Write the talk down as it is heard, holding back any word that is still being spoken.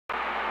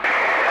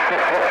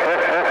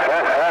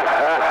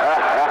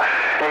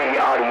Hey,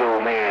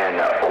 audio man,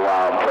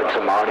 put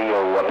some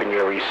audio up in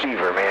your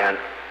receiver, man.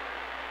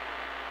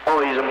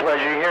 Always a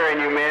pleasure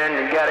hearing you, man.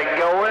 You got it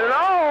going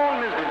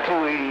on, Mr.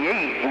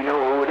 288. You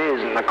know who it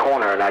is in the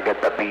corner, and I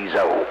got the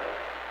Bezo.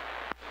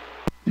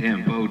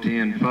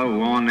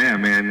 Tempo on there,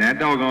 man. That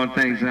doggone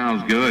thing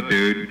sounds good,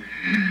 dude.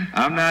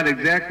 I'm not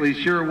exactly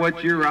sure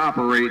what you're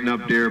operating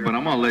up there, but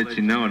I'm going to let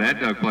you know that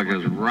duck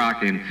plucker's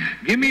rocking.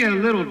 Give me a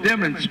little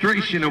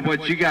demonstration of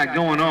what you got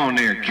going on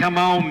there. Come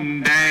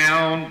on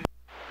down.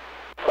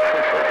 Oh,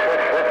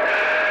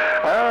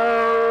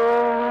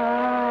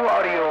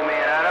 audio,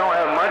 man. I don't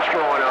have much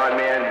going on,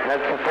 man.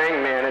 That's the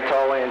thing, man. It's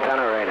all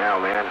antenna right now,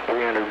 man.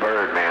 300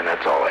 bird, man.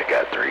 That's all I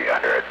got.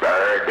 300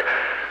 bird.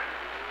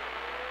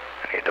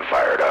 I need to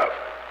fire it up.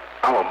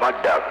 I'm a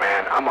mud duck,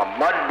 man. I'm a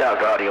mud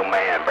duck, audio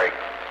man. Break.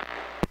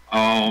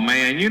 Oh,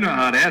 man, you know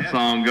how that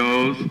song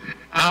goes.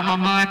 I'm a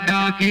mud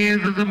duck, yes,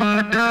 as a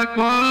mud duck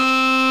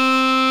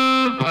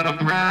was, but I'm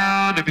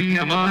proud to be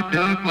a mud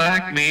duck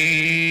like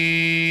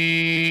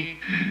me.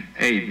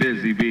 Hey,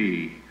 Busy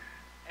Bee,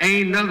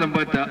 ain't nothing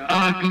but the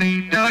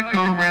ugly duck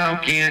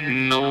around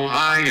Canton,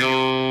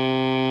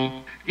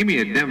 Ohio. Give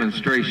me a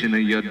demonstration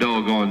of your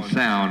doggone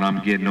sound.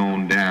 I'm getting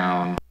on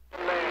down.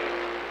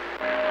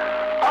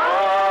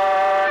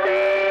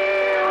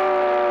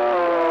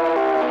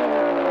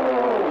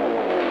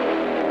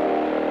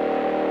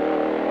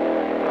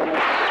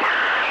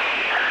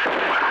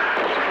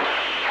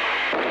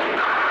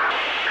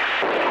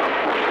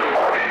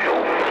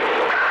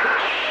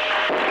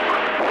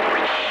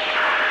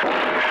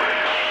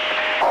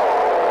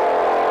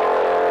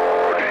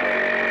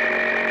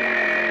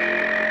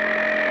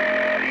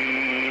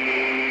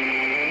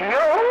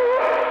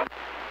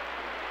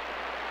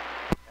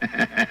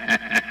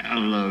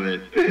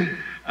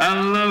 I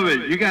love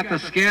it. You got the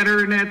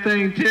scatter in that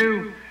thing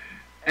too?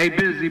 Hey,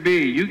 Busy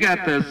Bee, you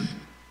got the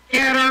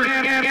scatter.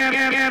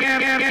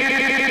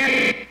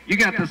 You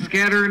got the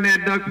scatter in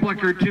that duck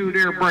plucker too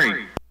there,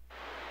 Break.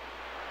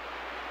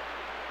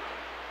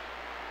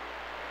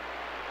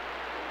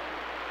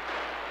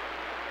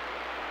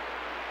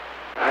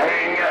 I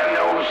ain't got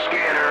no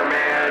scanner,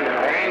 man.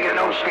 I ain't got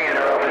no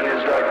scanner up in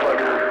this duck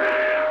plucker.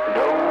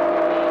 No,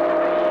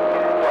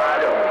 I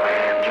don't,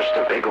 man. Just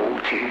a big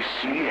old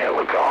TC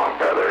Helicon,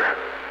 brother.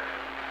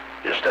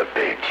 Just a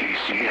big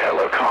TC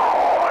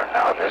Helicon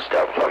on this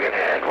duck plugging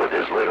head with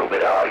this little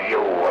bit of audio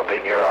up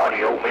in your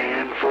audio,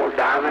 man. 4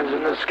 diamonds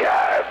in the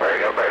sky.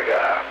 Burga,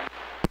 burga.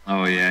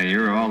 Oh, yeah,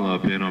 you're all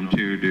up in them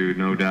too, dude.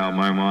 No doubt in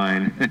my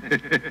mind.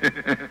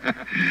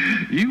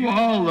 You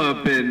all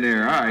up in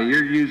there. All right,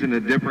 you're using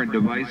a different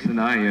device than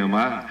I am.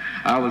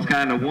 I was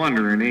kind of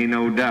wondering, ain't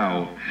no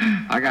doubt.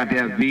 I got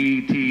that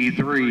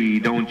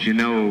VT3, don't you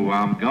know?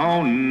 I'm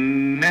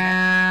gone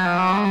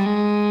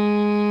now.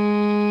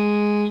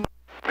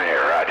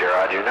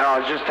 No,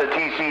 it's just a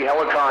TC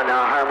Helicon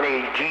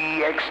Harmony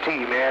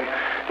GXT, man.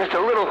 Just a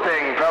little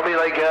thing, probably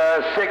like 6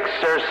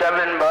 or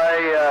 7 by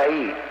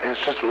 8.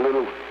 It's just a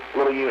little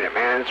unit,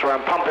 man. That's where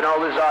I'm pumping all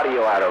this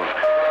audio out of.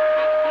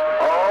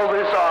 All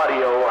this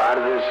audio out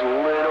of this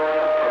little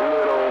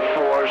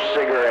 4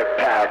 cigarette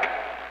pack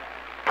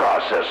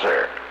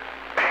processor.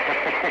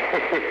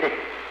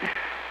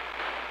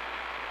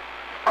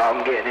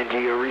 I'm getting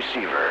into your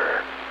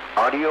receiver.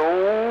 Audio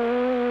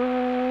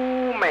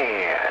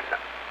man.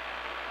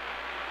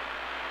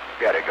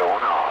 Got it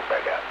going on,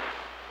 Becca.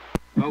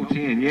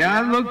 10. Yeah,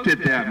 I looked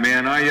at that,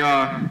 man.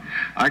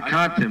 I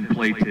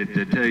contemplated,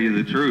 to tell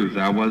you the truth.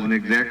 I wasn't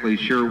exactly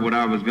sure what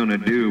I was going to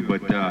do,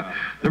 but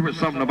there was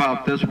something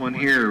about this one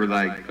here,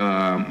 like,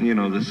 you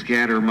know, the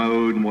scatter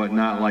mode and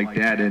whatnot like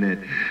that in it.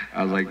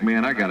 I was like,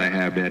 man, I got to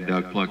have that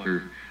duck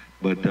plucker.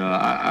 But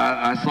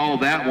I saw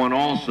that one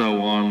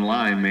also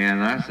online,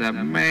 man. I said,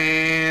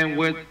 man,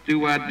 what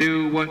do I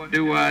do? What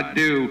do I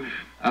do?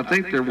 I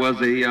think there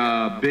was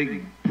a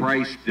big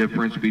price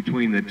difference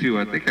between the two.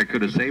 I think I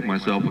could have saved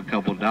myself a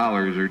couple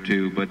dollars or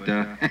two, but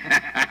that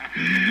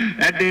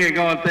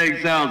daggone thing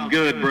sounds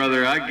good,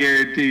 brother. I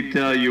guarantee,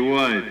 tell you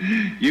what,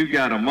 you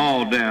got them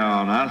all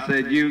down. I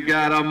said you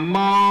got them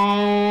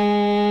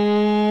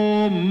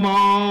all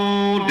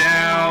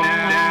down.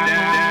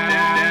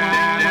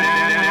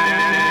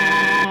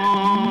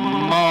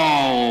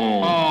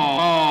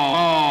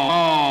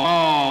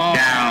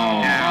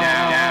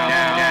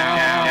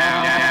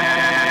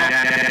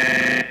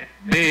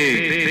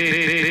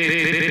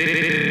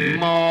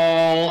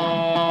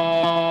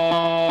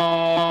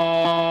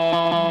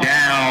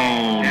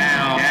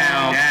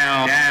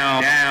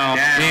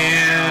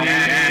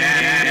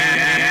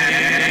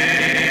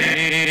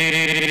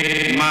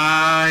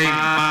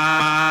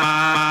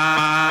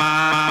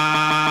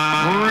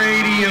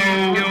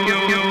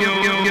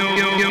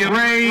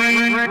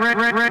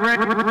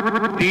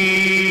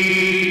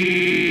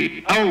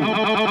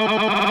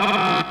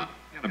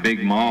 Got a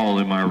big mall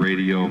in my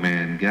radio,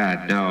 man.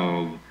 God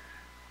dog.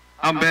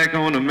 I'm back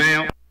on the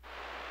mail.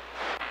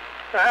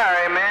 All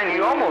right, man.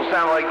 You almost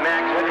sound like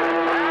Max Henry.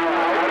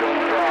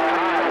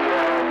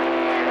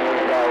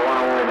 The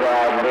one with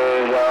that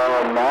big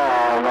old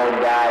mall, no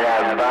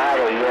doubt about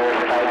it.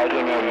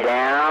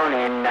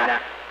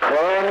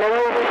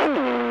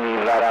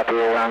 up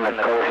here on the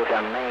coast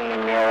of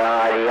Maine, your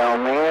audio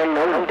man,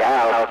 no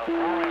doubt.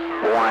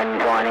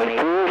 122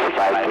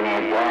 spiking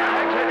it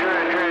down.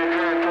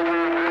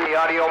 The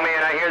audio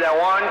man, I hear that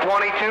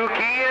 122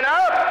 keying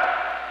up.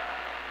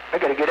 I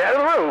gotta get out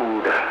of the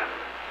road.